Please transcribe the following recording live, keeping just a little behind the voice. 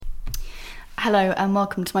Hello and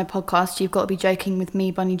welcome to my podcast, You've Got to Be Joking with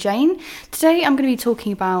me, Bunny Jane. Today I'm going to be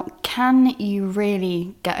talking about, can you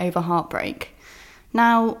really get over heartbreak?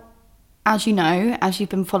 Now, as you know, as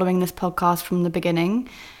you've been following this podcast from the beginning,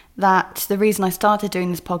 that the reason I started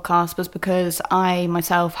doing this podcast was because I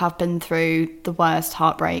myself have been through the worst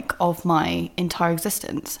heartbreak of my entire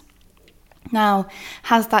existence. Now,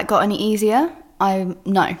 has that got any easier?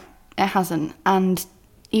 No, it hasn't. And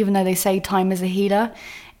even though they say time is a healer,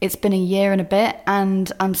 it's been a year and a bit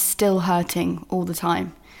and I'm still hurting all the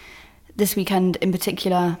time. This weekend in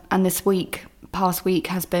particular and this past week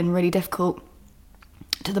has been really difficult,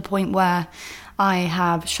 to the point where I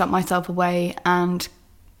have shut myself away and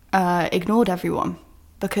ignored everyone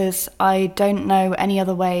because I don't know any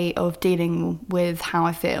other way of dealing with how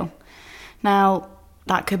I feel. Now,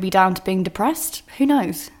 that could be down to being depressed. Who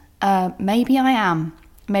knows? Maybe I am.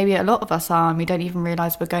 Maybe a lot of us are and we don't even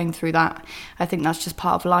realise we're going through that. I think that's just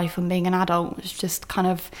part of life and being an adult. It's just kind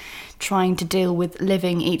of trying to deal with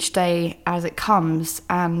living each day as it comes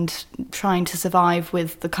and trying to survive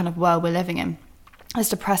with the kind of world we're living in, as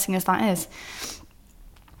depressing as that is.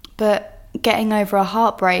 But getting over a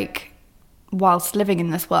heartbreak whilst living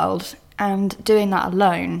in this world and doing that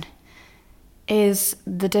alone is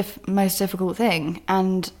the most difficult thing.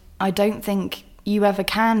 And I don't think you ever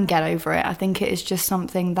can get over it. I think it is just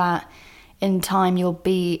something that in time you'll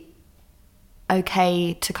be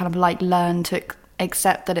okay to kind of like learn to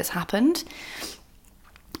accept that it's happened.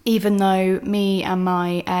 Even though me and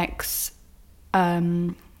my ex,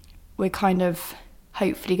 we're kind of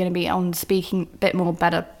hopefully going to be on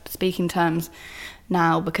better speaking terms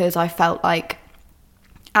now, because I felt like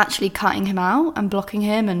actually cutting him out and blocking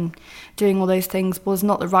him and doing all those things was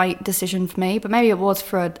not the right decision for me. But maybe it was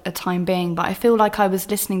for a time being. But I feel like I was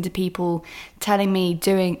listening to people telling me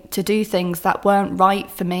to do things that weren't right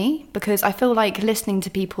for me, because I feel like listening to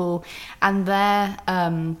people and their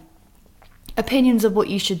opinions of what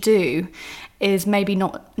you should do is maybe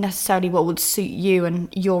not necessarily what would suit you and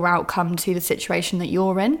your outcome to the situation that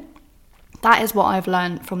you're in. That is what I've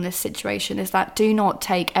learned from this situation, is that do not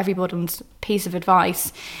take everybody's piece of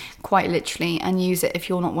advice quite literally and use it if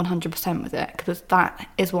you're not 100% with it, because that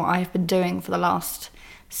is what I've been doing for the last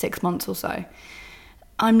 6 months or so.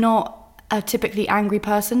 I'm not a typically angry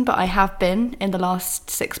person, but I have been in the last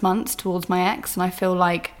 6 months towards my ex, and I feel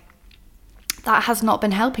like that has not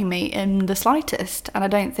been helping me in the slightest. And I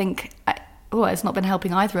don't think, it's not been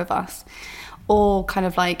helping either of us, or kind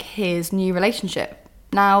of like his new relationship.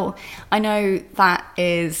 Now, I know that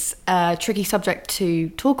is a tricky subject to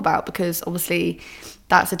talk about, because obviously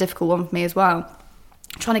that's a difficult one for me as well.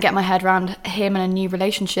 Trying to get my head around him and a new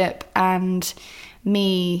relationship, and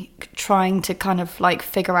me trying to kind of like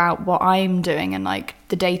figure out what I'm doing in like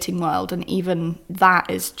the dating world, and even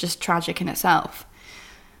that is just tragic in itself.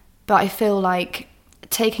 But I feel like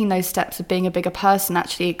taking those steps of being a bigger person,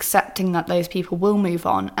 actually accepting that those people will move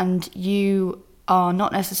on and you are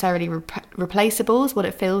not necessarily replaceable, is what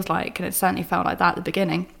it feels like, and it certainly felt like that at the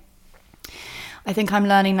beginning. I think I'm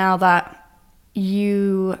learning now that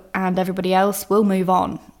you and everybody else will move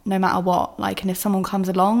on no matter what. Like, and if someone comes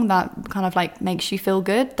along that kind of like makes you feel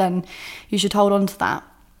good, then you should hold on to that.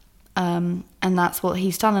 And that's what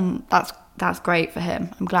he's done, and that's great for him.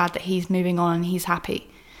 I'm glad that he's moving on and he's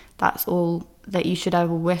happy. That's all that you should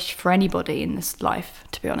ever wish for anybody in this life,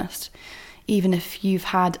 to be honest. Even if you've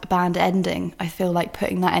had a bad ending, I feel like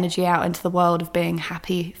putting that energy out into the world of being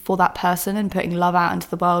happy for that person and putting love out into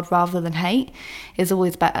the world rather than hate is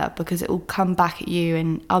always better, because it will come back at you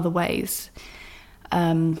in other ways.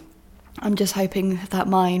 I'm just hoping that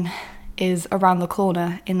mine is around the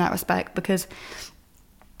corner in that respect, because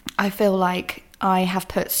I feel like I have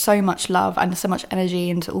put so much love and so much energy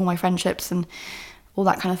into all my friendships and all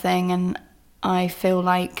that kind of thing, and I feel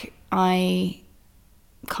like I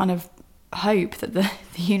kind of hope that the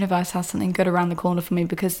universe has something good around the corner for me,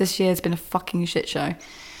 because this year's been a fucking shit show.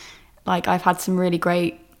 Like, I've had some really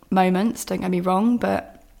great moments, don't get me wrong,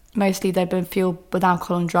 but mostly they've been fueled with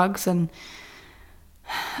alcohol and drugs, and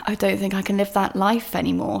I don't think I can live that life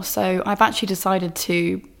anymore. So I've actually decided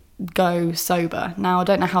to go sober. Now, I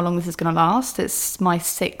don't know how long this is going to last. It's my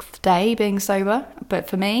 6th day being sober, but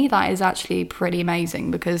for me that is actually pretty amazing,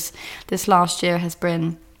 because this last year has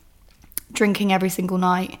been drinking every single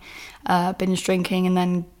night, binge drinking, and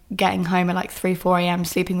then getting home at like 3-4 a.m,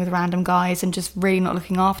 sleeping with random guys and just really not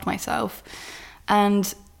looking after myself,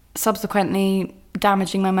 and subsequently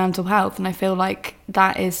damaging my mental health. And I feel like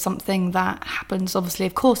that is something that happens, obviously,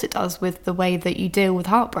 of course it does, with the way that you deal with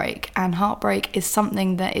heartbreak. And heartbreak is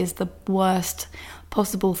something that is the worst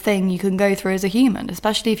possible thing you can go through as a human,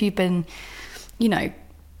 especially if you've been,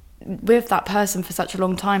 with that person for such a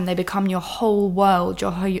long time, they become your whole world,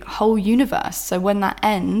 your whole universe. So when that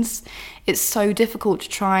ends, it's so difficult to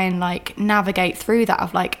try and like navigate through that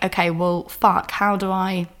of like, okay, well, fuck, how do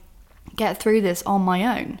I get through this on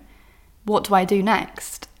my own? What do I do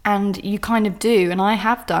next? And you kind of do, and I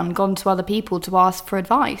have gone to other people to ask for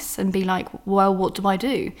advice and be like, well, what do I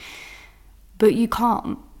do? But you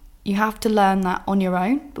can't. You have to learn that on your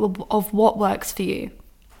own, of what works for you.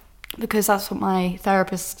 Because that's what my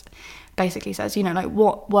therapist basically says, you know, like,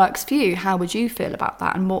 what works for you? How would you feel about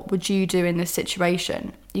that? And what would you do in this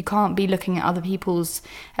situation? You can't be looking at other people's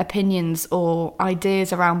opinions or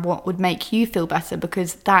ideas around what would make you feel better,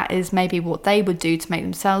 because that is maybe what they would do to make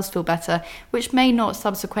themselves feel better, which may not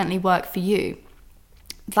subsequently work for you.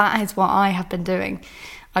 That is what I have been doing.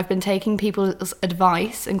 I've been taking people's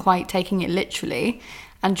advice and quite taking it literally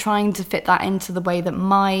and trying to fit that into the way that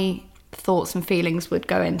my thoughts and feelings would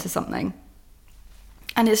go into something.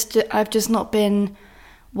 And I've just not been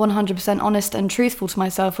 100% honest and truthful to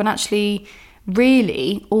myself, when actually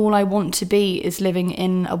really all I want to be is living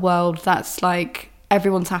in a world that's like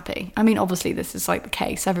everyone's happy. I mean, obviously this is like the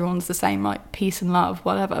case, everyone's the same, like peace and love,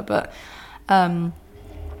 whatever, but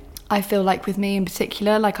I feel like with me in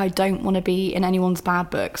particular, like I don't want to be in anyone's bad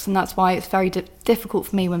books, and that's why it's very difficult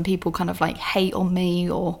for me when people kind of like hate on me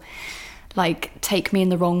or like take me in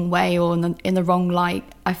the wrong way or in the wrong light.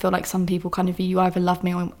 I feel like some people kind of, you either love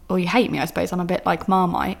me or you hate me, I suppose. I'm a bit like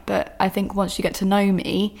Marmite, but I think once you get to know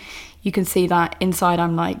me, you can see that inside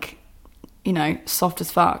I'm like, you know, soft as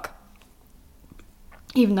fuck.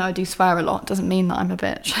 Even though I do swear a lot, doesn't mean that I'm a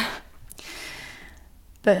bitch.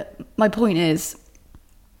 But my point is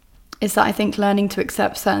that I think learning to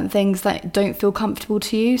accept certain things that don't feel comfortable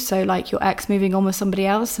to you, so like your ex moving on with somebody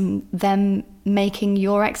else and them making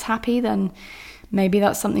your ex happy, then maybe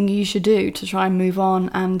that's something you should do to try and move on,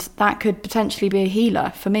 and that could potentially be a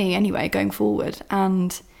healer for me anyway going forward.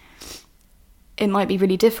 And it might be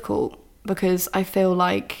really difficult because I feel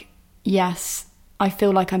like, yes, I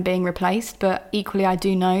feel like I'm being replaced, but equally I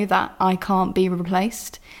do know that I can't be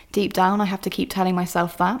replaced. Deep down, I have to keep telling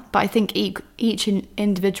myself that. But I think each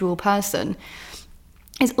individual person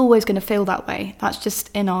is always going to feel that way. That's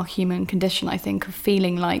just in our human condition, I think, of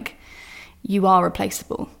feeling like you are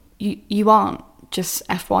replaceable. You aren't, just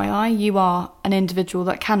FYI. You are an individual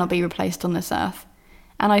that cannot be replaced on this earth.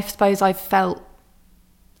 And I suppose I've felt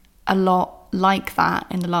a lot like that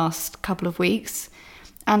in the last couple of weeks.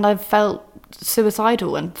 And I've felt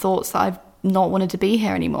suicidal and thoughts that I've not wanted to be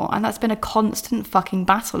here anymore. And that's been a constant fucking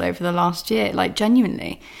battle over the last year, like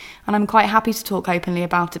genuinely. And I'm quite happy to talk openly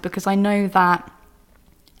about it because I know that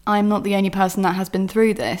I'm not the only person that has been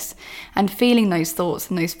through this and feeling those thoughts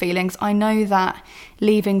and those feelings. I know that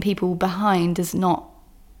leaving people behind is not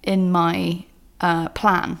in my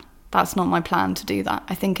plan. That's not my plan to do that.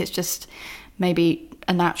 I think it's just maybe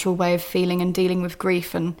a natural way of feeling and dealing with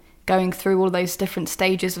grief and going through all those different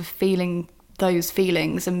stages of feeling those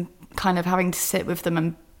feelings and kind of having to sit with them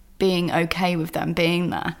and being okay with them being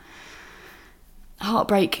there.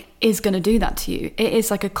 Heartbreak is going to do that to you. It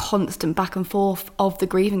is like a constant back and forth of the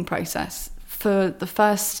grieving process. For the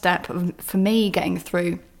first step for me getting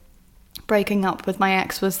through breaking up with my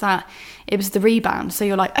ex was that it was the rebound. So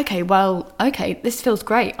you're like, okay, this feels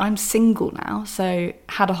great. I'm single now. So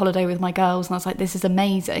had a holiday with my girls and I was like, this is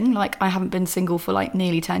amazing. Like I haven't been single for like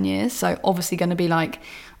nearly 10 years. So obviously going to be like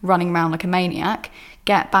running around like a maniac.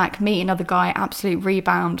 Get back, meet another guy, absolute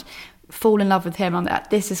rebound, fall in love with him. I'm like,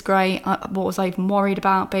 this is great. What was I even worried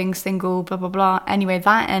about being single, blah, blah, blah. Anyway,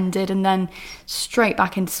 that ended and then straight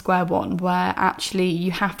back into square one where actually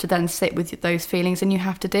you have to then sit with those feelings and you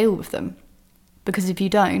have to deal with them. Because if you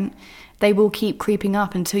don't, they will keep creeping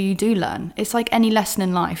up until you do learn. It's like any lesson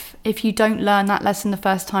in life. If you don't learn that lesson the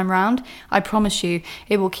first time round, I promise you,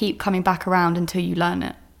 it will keep coming back around until you learn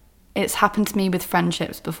it. It's happened to me with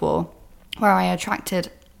friendships before, where I attracted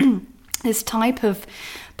this type of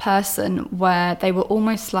person where they were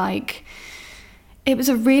almost like, it was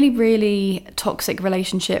a really, really toxic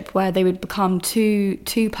relationship where they would become too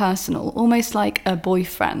personal, almost like a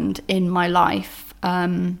boyfriend in my life.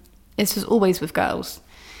 This was always with girls.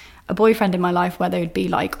 A boyfriend in my life where they would be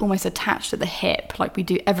like almost attached at the hip, like we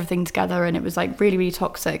do everything together, and it was like really, really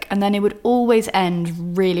toxic. And then it would always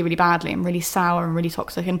end really, really badly and really sour and really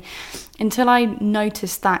toxic. And until I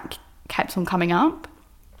noticed that kept on coming up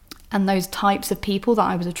and those types of people that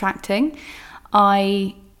I was attracting,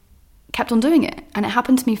 I kept on doing it. And it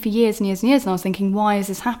happened to me for years and years and years. And I was thinking, why is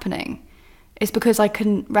this happening? It's because I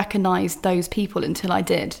couldn't recognize those people until I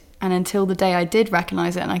did. And until the day I did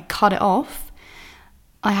recognize it and I cut it off,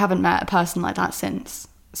 I haven't met a person like that since.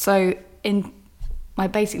 So my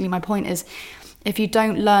point is, if you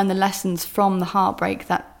don't learn the lessons from the heartbreak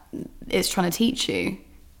that it's trying to teach you,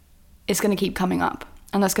 it's going to keep coming up.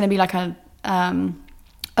 And that's going to be like a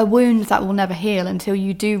wound that will never heal until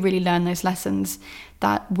you do really learn those lessons.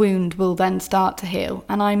 That wound will then start to heal.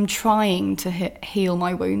 And I'm trying to heal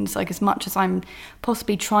my wounds, like as much as I'm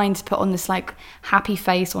possibly trying to put on this like happy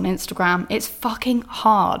face on Instagram. It's fucking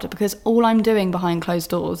hard because all I'm doing behind closed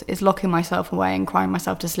doors is locking myself away and crying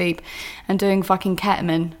myself to sleep and doing fucking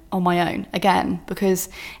ketamine on my own again, because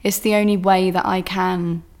it's the only way that I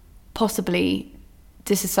can possibly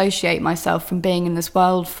disassociate myself from being in this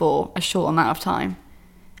world for a short amount of time.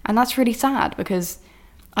 And that's really sad because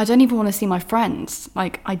I don't even want to see my friends.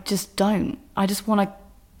 Like, I just don't. I just want to,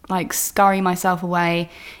 like, scurry myself away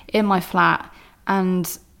in my flat,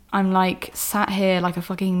 and I'm, like, sat here like a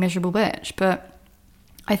fucking miserable bitch. But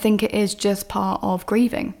I think it is just part of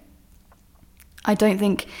grieving. I don't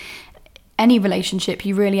think any relationship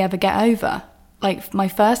you really ever get over. Like, my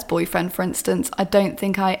first boyfriend, for instance, I don't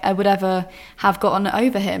think I would ever have gotten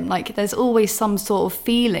over him. Like, there's always some sort of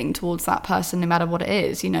feeling towards that person, no matter what it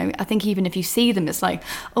is, you know. I think even if you see them, it's like,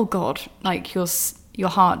 oh God, like your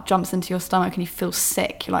heart jumps into your stomach and you feel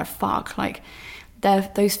sick. You're like, fuck, like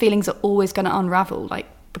those feelings are always going to unravel, like,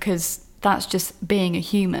 because that's just being a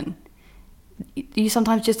human. You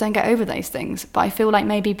sometimes just don't get over those things. But I feel like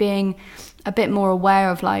maybe being a bit more aware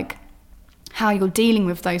of, like, how you're dealing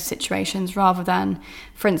with those situations, rather than,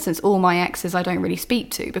 for instance, all my exes I don't really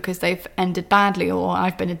speak to because they've ended badly, or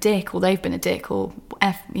I've been a dick, or they've been a dick, or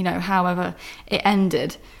however it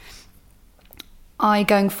ended. I,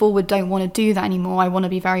 going forward, don't want to do that anymore. I want to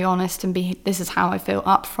be very honest and this is how I feel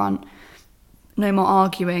up front. No more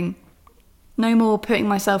arguing. No more putting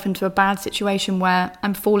myself into a bad situation where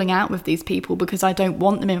I'm falling out with these people because I don't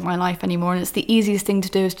want them in my life anymore, and it's the easiest thing to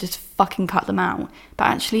do is just fucking cut them out. But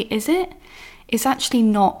actually, is it? It's actually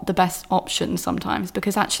not the best option sometimes,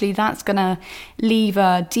 because actually that's going to leave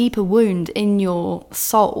a deeper wound in your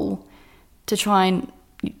soul to try and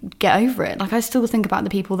get over it. Like, I still think about the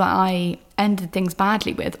people that I ended things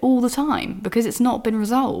badly with all the time because it's not been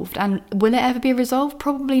resolved. And will it ever be resolved?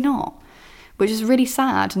 Probably not. Which is really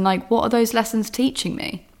sad. And, like, what are those lessons teaching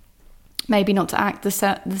me? Maybe not to act the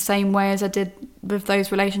same way as I did with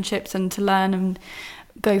those relationships, and to learn and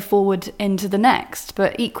go forward into the next.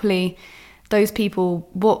 But equally, those people,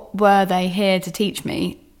 what were they here to teach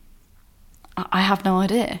me? I have no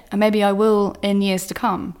idea. And maybe I will in years to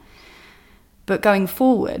come. But going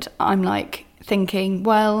forward, I'm like thinking,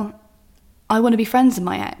 well, I want to be friends with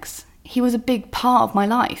my ex. He was a big part of my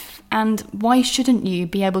life. And why shouldn't you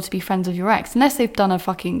be able to be friends with your ex? Unless they've done a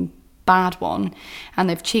fucking bad one and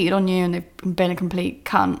they've cheated on you and they've been a complete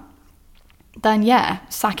cunt. Then yeah,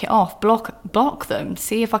 sack it off, block them,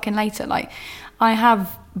 see you fucking later. Like, I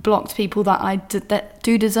have blocked people that that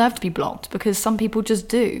do deserve to be blocked, because some people just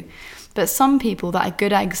do. But some people that are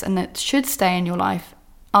good eggs and that should stay in your life,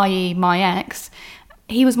 i.e. my ex,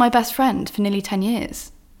 he was my best friend for nearly 10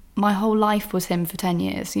 years. My whole life was him for 10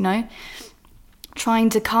 years, you know? Trying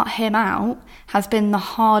to cut him out has been the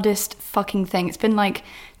hardest fucking thing. It's been like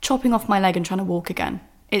chopping off my leg and trying to walk again.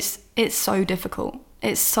 It's so difficult.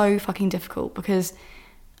 It's so fucking difficult because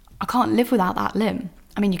I can't live without that limb.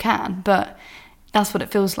 I mean, you can, but that's what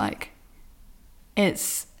it feels like.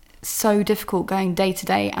 It's so difficult going day to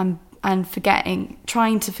day and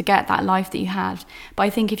trying to forget that life that you had. But I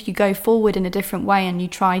think if you go forward in a different way and you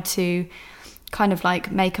try to kind of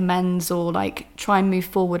like make amends, or like try and move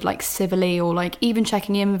forward like civilly, or like even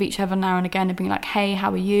checking in with each other now and again and being like, hey, how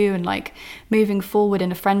are you? And like moving forward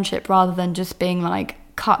in a friendship, rather than just being like,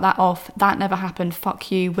 cut that off, that never happened,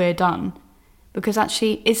 fuck you, we're done. Because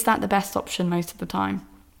actually, is that the best option most of the time?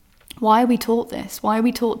 Why are we taught this? Why are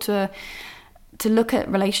we taught to look at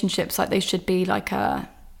relationships like they should be like a,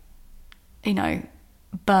 you know,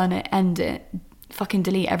 burn it, end it, fucking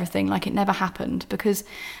delete everything like it never happened? Because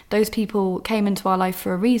those people came into our life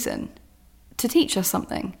for a reason, to teach us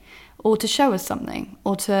something, or to show us something,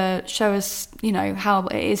 or to show us, you know, how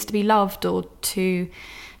it is to be loved, or to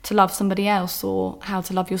love somebody else, or how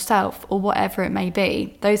to love yourself, or whatever it may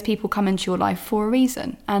be. Those people come into your life for a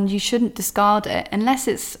reason, and you shouldn't discard it, unless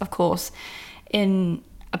it's, of course, in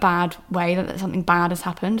a bad way, that something bad has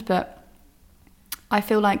happened. But I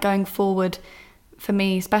feel like going forward, for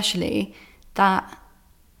me especially, that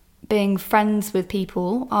being friends with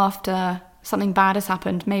people after something bad has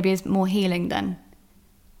happened maybe is more healing than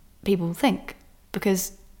people think.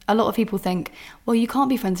 Because a lot of people think, well, you can't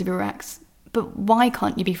be friends with your ex. But why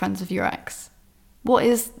can't you be friends with your ex? Why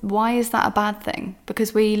is that a bad thing?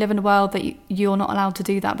 Because we live in a world that you're not allowed to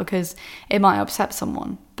do that because it might upset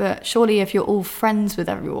someone. But surely if you're all friends with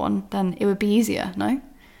everyone, then it would be easier, no?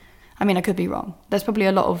 I mean, I could be wrong. There's probably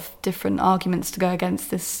a lot of different arguments to go against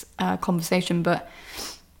this conversation, but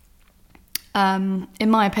in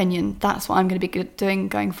my opinion, that's what I'm going to be doing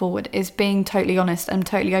going forward, is being totally honest and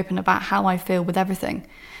totally open about how I feel with everything.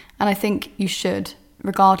 And I think you should,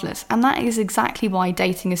 regardless. And that is exactly why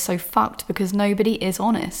dating is so fucked, because nobody is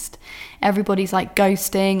honest. Everybody's like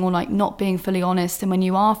ghosting or like not being fully honest. And when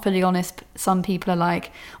you are fully honest, some people are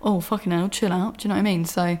like, oh, fucking hell, chill out. Do you know what I mean?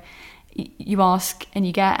 So you ask and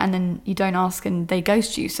you get, and then you don't ask and they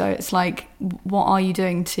ghost you. So it's like, what are you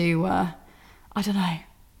doing to, I don't know.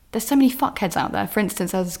 There's so many fuckheads out there. For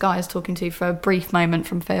instance, there's this guy I was talking to for a brief moment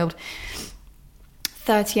from Field.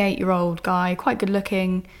 38-year-old guy, quite good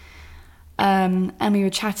looking. And we were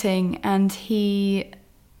chatting and he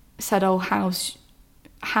said, oh, how's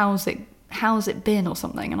it been or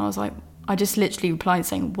something? And I was like, I just literally replied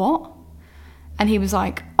saying, what? And he was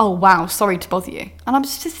like, oh, wow, sorry to bother you. And I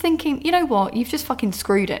was just thinking, you know what? You've just fucking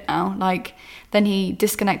screwed it now. Like, then he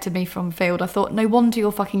disconnected me from Field. I thought, no wonder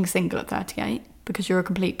you're fucking single at 38, because you're a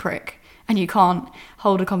complete prick and you can't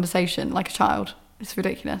hold a conversation like a child. It's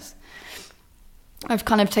ridiculous. I've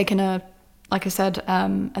kind of taken like I said,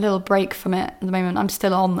 a little break from it at the moment. I'm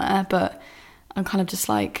still on there, but I'm kind of just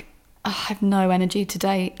like, I have no energy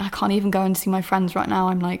today. I can't even go and see my friends right now.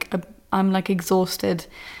 I'm like exhausted,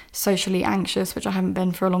 socially anxious, which I haven't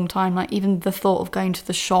been for a long time. Like even the thought of going to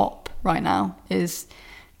the shop right now is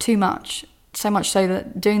too much. So much so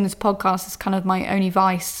that doing this podcast is kind of my only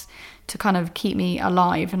vice to kind of keep me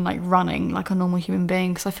alive and like running like a normal human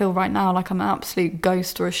being, because I feel right now like I'm an absolute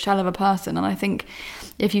ghost or a shell of a person. And I think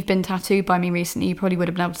if you've been tattooed by me recently, you probably would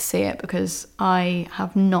have been able to see it, because I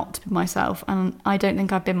have not been myself, and I don't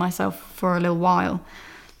think I've been myself for a little while.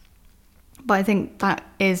 But I think that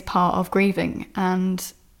is part of grieving,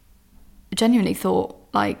 and I genuinely thought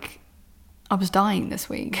like I was dying this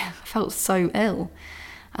week. I felt so ill.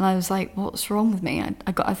 And I was like, what's wrong with me?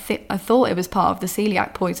 I thought it was part of the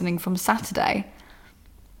celiac poisoning from Saturday.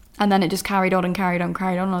 And then it just carried on and carried on and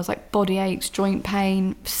carried on. I was like, body aches, joint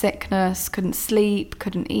pain, sickness, couldn't sleep,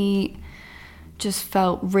 couldn't eat. Just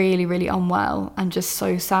felt really, really unwell and just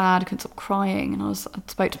so sad, couldn't stop crying. And I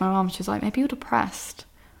spoke to my mum, she was like, maybe you're depressed.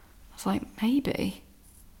 I was like, maybe.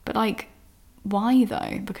 But like, why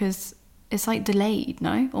though? Because it's like delayed,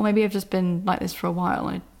 no? Or maybe I've just been like this for a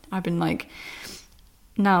while. I've been like...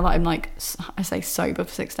 Now that I'm like, I say sober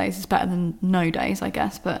for 6 days, it's better than no days, I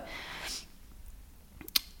guess. But,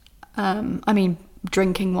 I mean,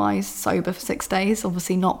 drinking wise, sober for 6 days,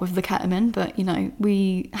 obviously not with the ketamine, but you know,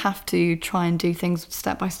 we have to try and do things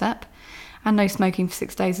step by step. And no smoking for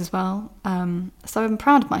 6 days as well. So I'm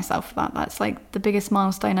proud of myself for that. That's like the biggest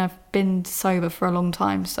milestone. I've been sober for a long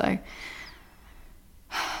time. So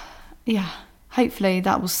yeah. Hopefully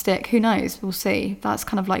that will stick. Who knows? We'll see. That's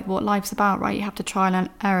kind of like what life's about, right? You have to trial and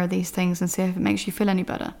error these things and see if it makes you feel any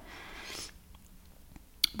better.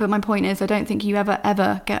 But my point is, I don't think you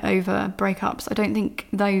ever get over breakups. I don't think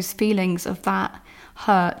those feelings of that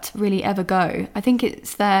hurt really ever go. I think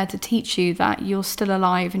it's there to teach you that you're still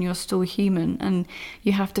alive and you're still human, and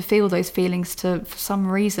you have to feel those feelings to, for some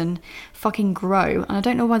reason, fucking grow. And I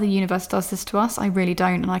don't know why the universe does this to us. I really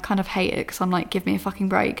don't, and I kind of hate it, because I'm like, give me a fucking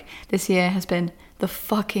break. This year has been the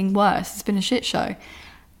fucking worst. It's been a shit show.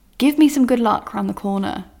 Give me some good luck around the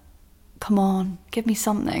corner. Come on, give me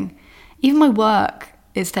something. Even my work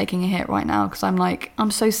is taking a hit right now, because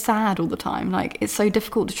I'm so sad all the time. Like, it's so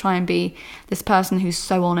difficult to try and be this person who's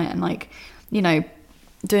so on it and like, you know,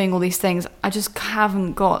 doing all these things. I just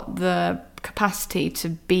haven't got the capacity to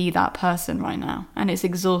be that person right now, and it's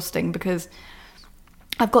exhausting because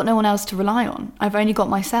I've got no one else to rely on. I've only got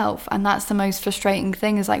myself, and that's the most frustrating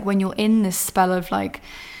thing, is like when you're in this spell of like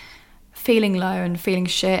feeling low and feeling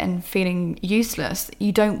shit and feeling useless,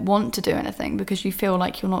 you don't want to do anything because you feel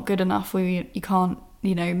like you're not good enough, or you can't,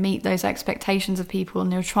 you know, meet those expectations of people,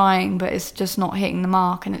 and you're trying but it's just not hitting the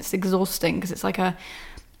mark, and it's exhausting because it's like a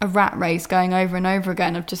rat race going over and over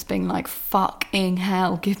again of just being like, fucking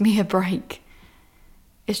hell, give me a break.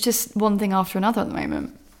 It's just one thing after another at the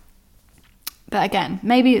moment. But again,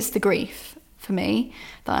 maybe it's the grief for me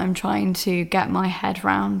that I'm trying to get my head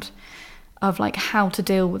round, of like how to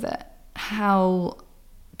deal with it, how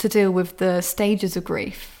to deal with the stages of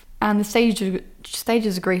grief. And the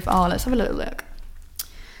stages of grief are, let's have a little look.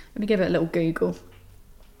 Let me give it a little Google.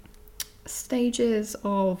 Stages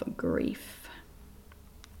of grief.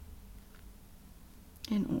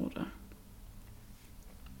 In order.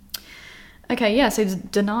 Okay, yeah, so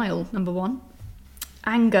denial, number 1.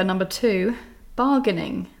 Anger, number 2.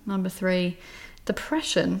 Bargaining, number 3.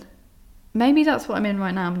 Depression. Maybe that's what I'm in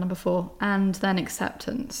right now, number 4. And then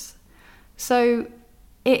acceptance. So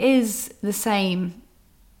it is the same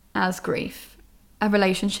as grief. A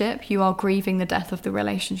relationship, you are grieving the death of the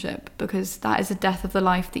relationship, because that is the death of the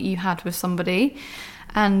life that you had with somebody,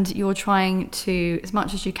 and you're trying to, as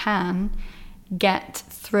much as you can, get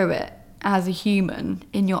through it as a human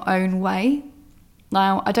in your own way.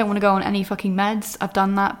 Now, I don't want to go on any fucking meds. I've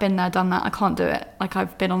done that, been there, done that. I can't do it. Like,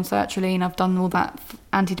 I've been on sertraline, I've done all that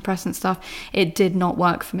antidepressant stuff. It did not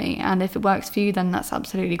work for me. And if it works for you, then that's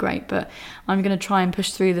absolutely great. But I'm going to try and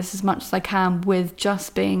push through this as much as I can with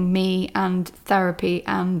just being me and therapy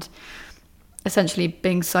and essentially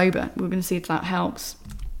being sober. We're going to see if that helps.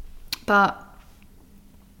 But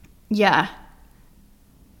yeah,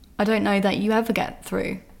 I don't know that you ever get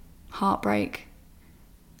through heartbreak.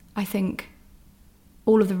 I think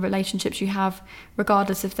all of the relationships you have,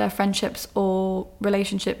 regardless if they're friendships or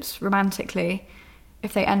relationships romantically,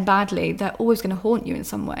 if they end badly, they're always going to haunt you in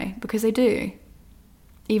some way, because they do.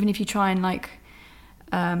 Even if you try and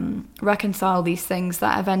reconcile these things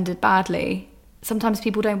that have ended badly, sometimes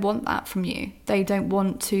people don't want that from you. They don't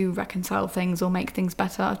want to reconcile things or make things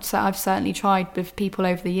better. So I've certainly tried with people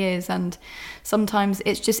over the years, and sometimes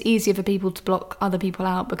it's just easier for people to block other people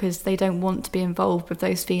out because they don't want to be involved with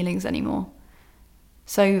those feelings anymore.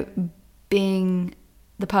 So being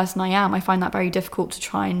the person I am, I find that very difficult to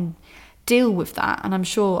try and deal with that. And I'm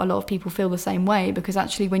sure a lot of people feel the same way, because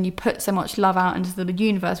actually when you put so much love out into the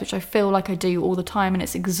universe, which I feel like I do all the time, and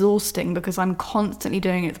it's exhausting because I'm constantly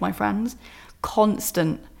doing it with my friends,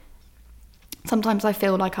 constant. Sometimes I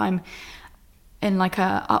feel like I'm in like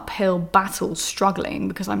a uphill battle struggling,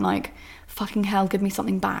 because I'm like, fucking hell, give me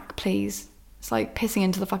something back, please. It's like pissing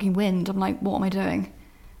into the fucking wind. I'm like, what am I doing?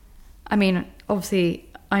 I mean, obviously,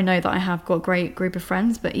 I know that I have got a great group of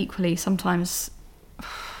friends, but equally, sometimes,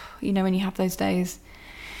 you know, when you have those days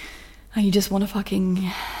and you just want to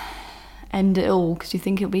fucking end it all because you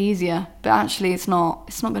think it'll be easier, but actually it's not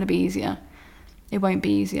going to be easier. It won't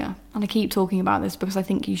be easier. And I keep talking about this because I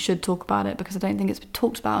think you should talk about it, because I don't think it's been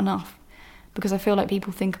talked about enough. Because I feel like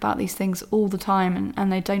people think about these things all the time,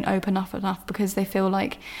 and they don't open up enough, because they feel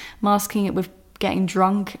like masking it with getting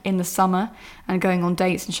drunk in the summer and going on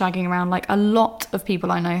dates and shagging around, like a lot of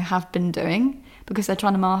people I know have been doing, because they're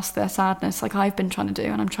trying to mask their sadness, like I've been trying to do.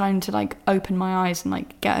 And I'm trying to like open my eyes and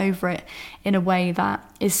like get over it in a way that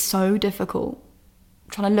is so difficult.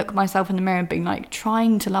 Trying to look myself in the mirror and being like,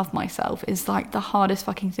 trying to love myself is like the hardest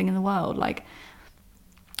fucking thing in the world, like,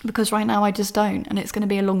 because right now I just don't, and it's going to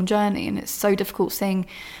be a long journey. And it's so difficult seeing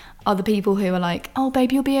other people who are like, oh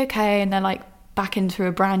babe, you'll be okay, and they're like back into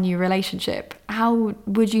a brand new relationship. How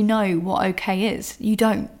would you know what okay is? You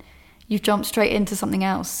don't. You've jumped straight into something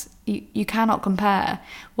else. You cannot compare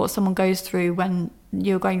what someone goes through when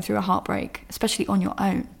you're going through a heartbreak, especially on your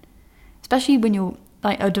own, especially when you're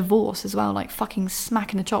like a divorce as well, like fucking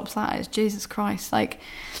smacking the chops that is. Jesus Christ. Like,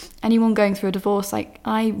 anyone going through a divorce, like,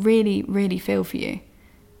 I really, really feel for you,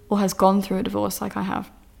 or has gone through a divorce like I have.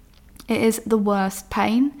 It is the worst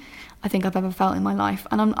pain I think I've ever felt in my life,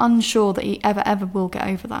 and I'm unsure that you ever will get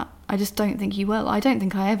over that. I just don't think you will. I don't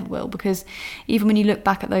think I ever will, because even when you look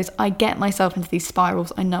back at those, I get myself into these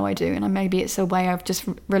spirals. I know I do, and maybe it's a way of just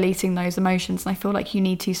releasing those emotions, and I feel like you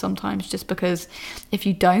need to sometimes, just because if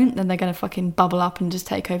you don't, then they're going to fucking bubble up and just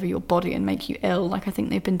take over your body and make you ill, like I think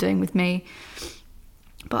they've been doing with me.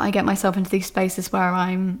 But I get myself into these spaces where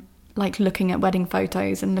I'm like looking at wedding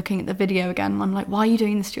photos and looking at the video again, and I'm like, why are you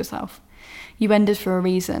doing this to yourself? You ended for a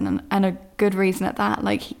reason, and a good reason at that.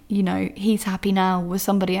 Like, you know, he's happy now with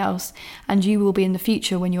somebody else, and you will be in the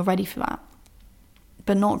future when you're ready for that.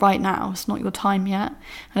 But not right now. It's not your time yet.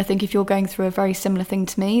 And I think if you're going through a very similar thing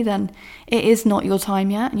to me, then it is not your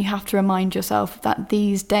time yet. And you have to remind yourself that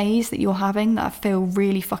these days that you're having that feel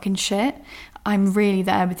really fucking shit, I'm really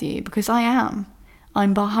there with you, because I am.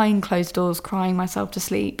 I'm behind closed doors crying myself to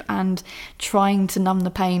sleep and trying to numb the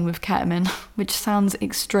pain with ketamine, which sounds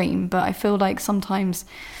extreme, but I feel like sometimes,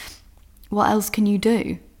 what else can you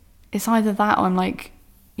do? It's either that, or I'm like,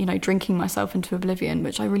 you know, drinking myself into oblivion,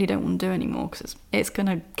 which I really don't want to do anymore, because it's going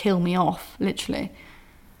to kill me off, literally.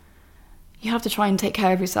 You have to try and take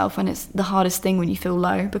care of yourself when it's the hardest thing, when you feel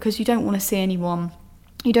low, because you don't want to see anyone.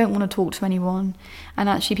 You don't want to talk to anyone. And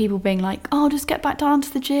actually people being like, oh, just get back down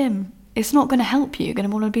to the gym. It's not going to help you. You're going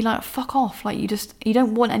to want to be like, fuck off. Like, you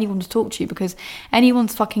don't want anyone to talk to you, because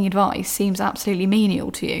anyone's fucking advice seems absolutely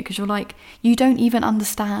menial to you, because you're like, you don't even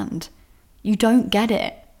understand. You don't get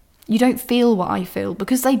it. You don't feel what I feel,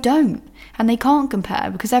 because they don't. And they can't compare,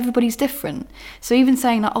 because everybody's different. So even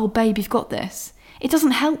saying like, oh babe, you've got this, it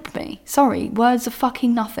doesn't help me. Sorry, words are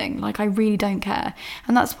fucking nothing. Like, I really don't care.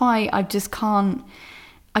 And that's why I just can't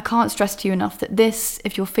I can't stress to you enough that this,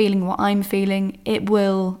 if you're feeling what I'm feeling, it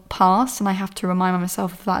will pass. And I have to remind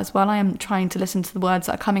myself of that as well. I am trying to listen to the words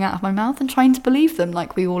that are coming out of my mouth and trying to believe them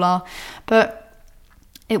like we all are. But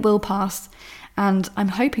it will pass. And I'm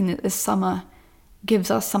hoping that this summer gives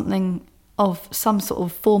us something of some sort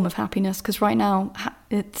of form of happiness. Because right now,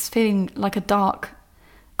 it's feeling like a dark,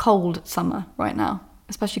 cold summer right now.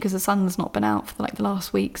 Especially because the sun's not been out for like the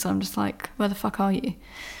last week. So I'm just like, where the fuck are you?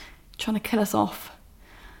 Trying to kill us off.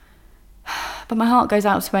 But my heart goes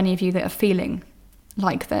out to any of you that are feeling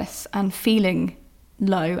like this and feeling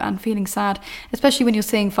low and feeling sad, especially when you're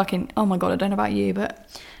seeing fucking, oh my God, I don't know about you, but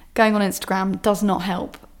going on Instagram does not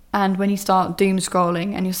help. And when you start doom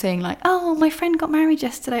scrolling and you're seeing like, oh, my friend got married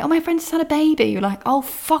yesterday, oh, my friend just had a baby, you're like, oh,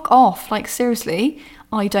 fuck off. Like, seriously,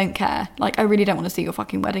 I don't care. Like, I really don't want to see your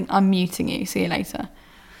fucking wedding. I'm muting you. See you later.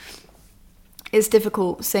 It's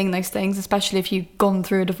difficult seeing those things, especially if you've gone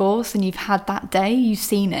through a divorce and you've had that day, you've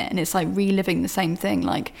seen it, and it's like reliving the same thing.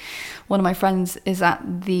 Like, one of my friends is at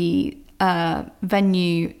the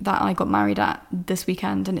venue that I got married at this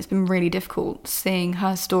weekend, and it's been really difficult seeing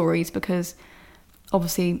her stories because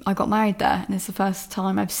obviously I got married there, and it's the first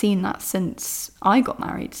time I've seen that since I got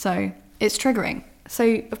married, so it's triggering.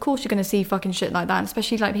 So of course you're going to see fucking shit like that,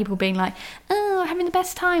 especially like people being like, oh, having the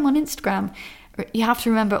best time on Instagram. You have to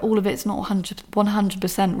remember all of it's not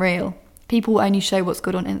 100% real. People only show what's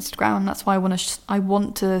good on Instagram, and that's why I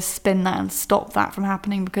want to spin that and stop that from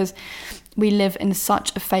happening, because we live in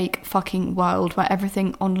such a fake fucking world where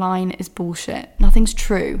everything online is bullshit. Nothing's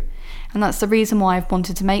true. And that's the reason why I've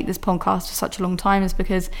wanted to make this podcast for such a long time, is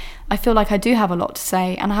because I feel like I do have a lot to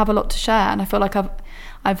say and I have a lot to share, and I feel like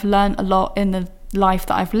I've learned a lot in the life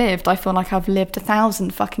that I've lived. I feel like I've lived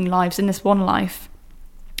 1,000 fucking lives in this one life,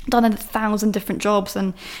 done 1,000 different jobs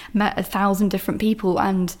and met 1,000 different people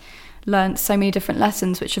and learnt so many different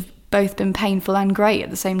lessons, which have both been painful and great at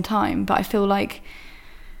the same time. But I feel like,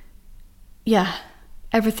 yeah,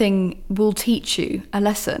 everything will teach you a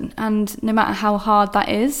lesson, and no matter how hard that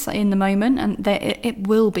is in the moment, and it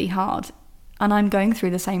will be hard, and I'm going through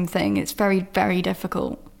the same thing. It's very, very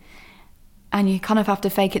difficult, and you kind of have to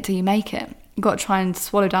fake it till you make it. You've got to try and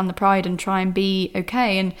swallow down the pride and try and be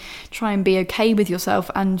okay, and try and be okay with yourself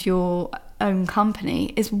and your own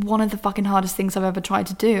company is one of the fucking hardest things I've ever tried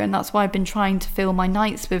to do. And that's why I've been trying to fill my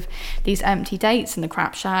nights with these empty dates and the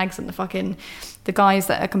crap shags and the guys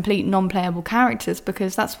that are complete non-playable characters,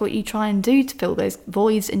 because that's what you try and do to fill those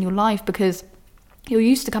voids in your life, because you're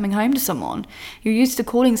used to coming home to someone, you're used to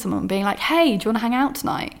calling someone and being like, hey, do you want to hang out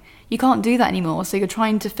tonight? You can't do that anymore, so you're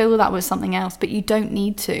trying to fill that with something else, but you don't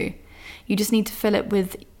need to. You just need to fill it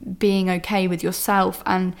with being okay with yourself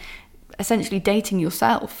and essentially dating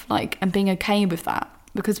yourself, like, and being okay with that.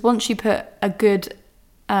 Because once you put a good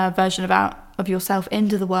version of yourself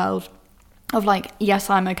into the world, of like, yes,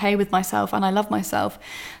 I'm okay with myself and I love myself,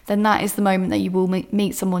 then that is the moment that you will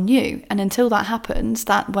meet someone new. And until that happens,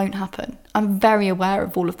 that won't happen. I'm very aware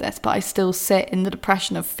of all of this, but I still sit in the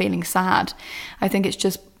depression of feeling sad. I think it's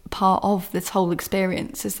just part of this whole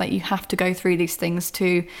experience, is that you have to go through these things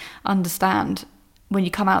to understand when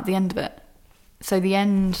you come out the end of it. So the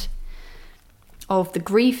end of the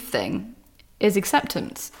grief thing is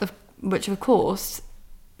acceptance, which of course,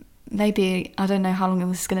 maybe, I don't know how long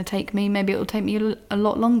this is going to take me, maybe it'll take me a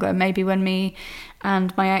lot longer. Maybe when me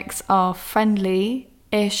and my ex are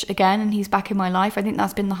friendly-ish again and he's back in my life, I think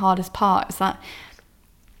that's been the hardest part, is that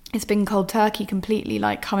it's been cold turkey completely,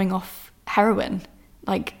 like coming off heroin,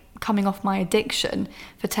 like coming off my addiction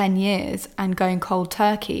for 10 years and going cold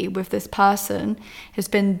turkey with this person has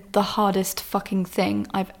been the hardest fucking thing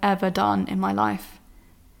I've ever done in my life.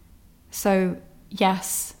 So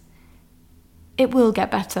yes, it will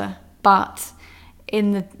get better, but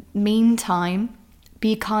in the meantime,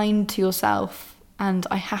 be kind to yourself. And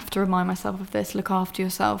I have to remind myself of this, look after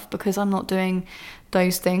yourself, because I'm not doing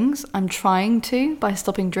those things. I'm trying to, by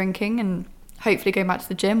stopping drinking and hopefully going back to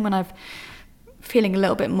the gym when I've feeling a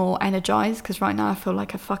little bit more energized, because right now I feel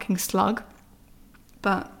like a fucking slug,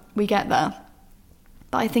 but we get there.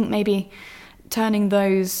 But I think maybe turning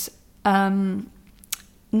those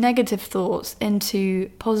negative thoughts into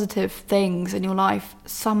positive things in your life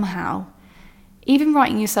somehow, even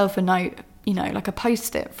writing yourself a note, you know, like a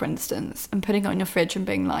post-it for instance, and putting it on your fridge and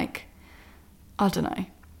being like, I don't know,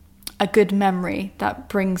 a good memory that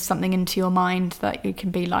brings something into your mind that you can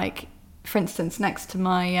be like, for instance, next to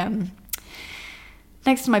my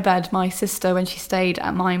bed, my sister, when she stayed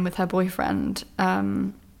at mine with her boyfriend,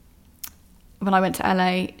 when I went to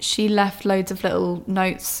LA, she left loads of little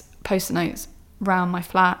notes, post-it notes, around my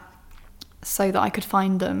flat so that I could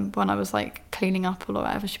find them when I was like cleaning up or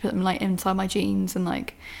whatever. She put them like inside my jeans and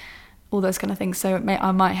like all those kind of things. So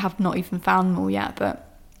I might have not even found them all yet,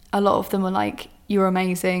 but a lot of them were like, you're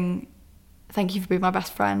amazing, thank you for being my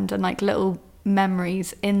best friend, and like little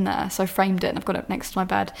memories in there. So I framed it and I've got it next to my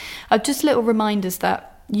bed. Just little reminders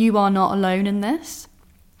that you are not alone in this.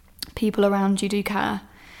 People around you do care.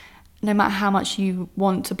 No matter how much you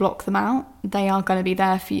want to block them out, they are going to be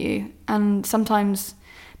there for you. And sometimes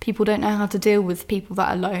people don't know how to deal with people that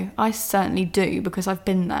are low. I certainly do, because I've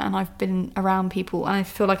been there and I've been around people, and I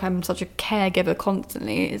feel like I'm such a caregiver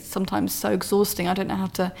constantly. It's sometimes so exhausting. I don't know how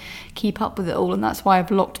to keep up with it all, and that's why I've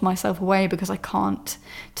locked myself away, because I can't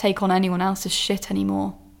take on anyone else's shit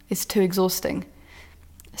anymore. It's too exhausting.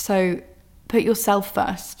 So put yourself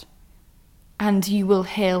first, and you will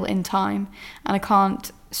heal in time. And I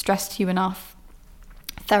can't stress to you enough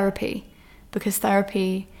therapy, because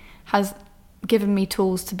therapy has given me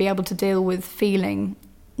tools to be able to deal with feeling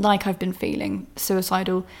like I've been feeling,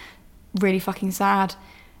 suicidal, really fucking sad,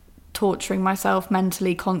 torturing myself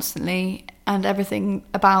mentally constantly, and everything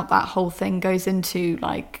about that whole thing goes into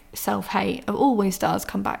like self-hate. It always does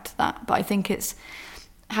come back to that, but I think it's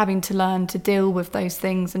having to learn to deal with those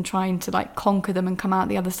things and trying to like conquer them and come out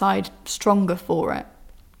the other side stronger for it.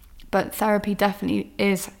 But therapy definitely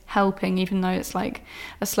is helping, even though it's like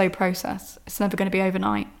a slow process. It's never going to be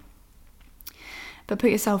overnight. But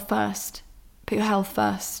put yourself first, put your health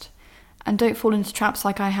first, and don't fall into traps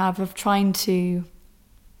like I have of trying to,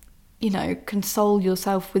 console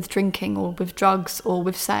yourself with drinking or with drugs or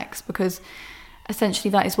with sex, because essentially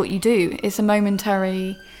that is what you do. It's a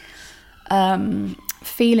momentary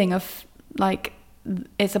feeling of like,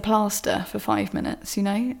 it's a plaster for 5 minutes,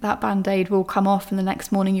 that band-aid will come off and the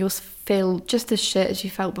next morning you'll feel just as shit as you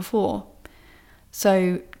felt before.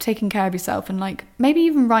 So taking care of yourself, and like maybe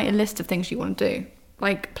even write a list of things you want to do,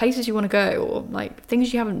 like places you want to go, or like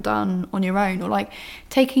things you haven't done on your own, or like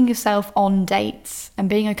taking yourself on dates and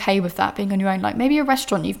being okay with that, being on your own, like maybe a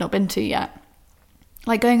restaurant you've not been to yet,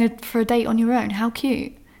 like going for a date on your own. How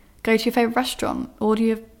cute. Go to your favourite restaurant, order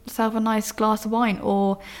yourself a nice glass of wine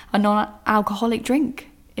or a non-alcoholic drink,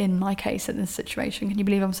 in my case in this situation. Can you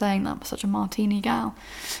believe I'm saying that? I'm such a martini gal.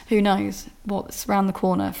 Who knows what's around the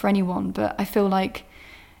corner for anyone, but I feel like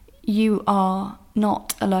you are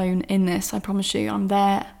not alone in this. I promise you. I'm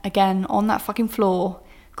there again on that fucking floor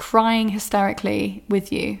crying hysterically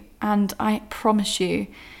with you, and I promise you,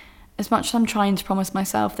 as much as I'm trying to promise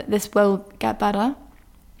myself that this will get better,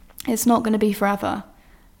 it's not going to be forever.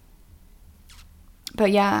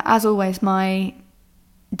 But yeah, as always, my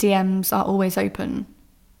DMs are always open.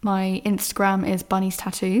 My Instagram is Bunny's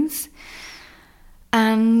Tattoos.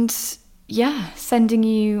 And yeah, sending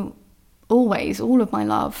you always all of my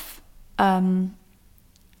love.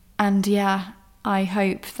 And yeah, I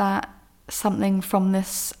hope that something from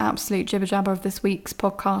this absolute jibber jabber of this week's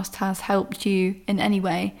podcast has helped you in any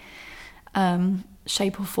way,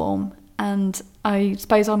 shape or form. And I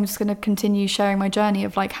suppose I'm just going to continue sharing my journey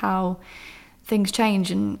of like how things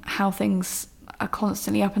change and how things are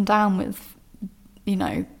constantly up and down with,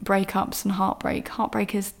 breakups and heartbreak.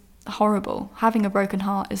 Heartbreak is horrible. Having a broken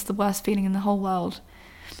heart is the worst feeling in the whole world.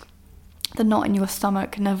 The knot in your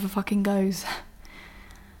stomach never fucking goes.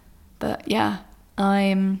 But yeah,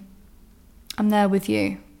 I'm there with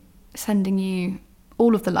you, sending you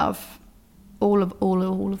all of the love, all of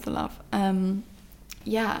the love.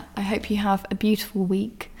 Yeah, I hope you have a beautiful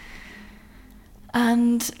week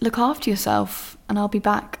and look after yourself. And I'll be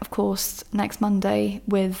back, of course, next Monday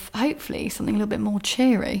with hopefully something a little bit more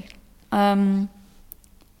cheery. Something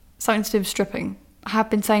to do with stripping. I have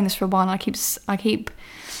been saying this for a while, and I keep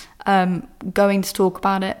going to talk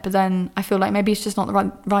about it, but then I feel like maybe it's just not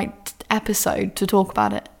the right episode to talk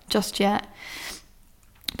about it just yet.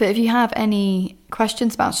 But if you have any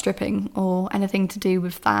questions about stripping or anything to do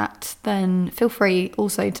with that, then feel free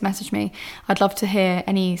also to message me. I'd love to hear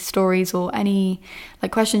any stories or any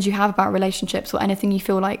questions you have about relationships, or anything you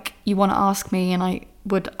feel like you want to ask me, and I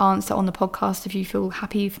would answer on the podcast. If you feel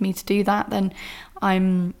happy for me to do that, then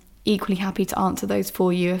I'm equally happy to answer those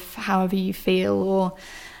for you, if however you feel. Or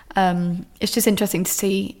it's just interesting to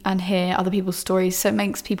see and hear other people's stories, so it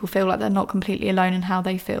makes people feel like they're not completely alone in how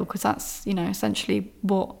they feel, because that's essentially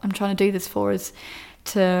what I'm trying to do this for, is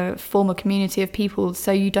to form a community of people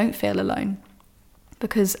so you don't feel alone,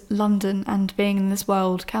 because London and being in this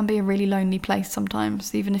world can be a really lonely place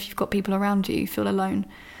sometimes. Even if you've got people around you, you feel alone.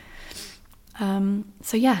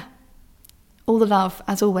 So yeah, all the love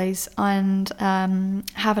as always, and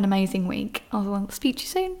have an amazing week. I'll speak to you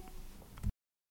soon.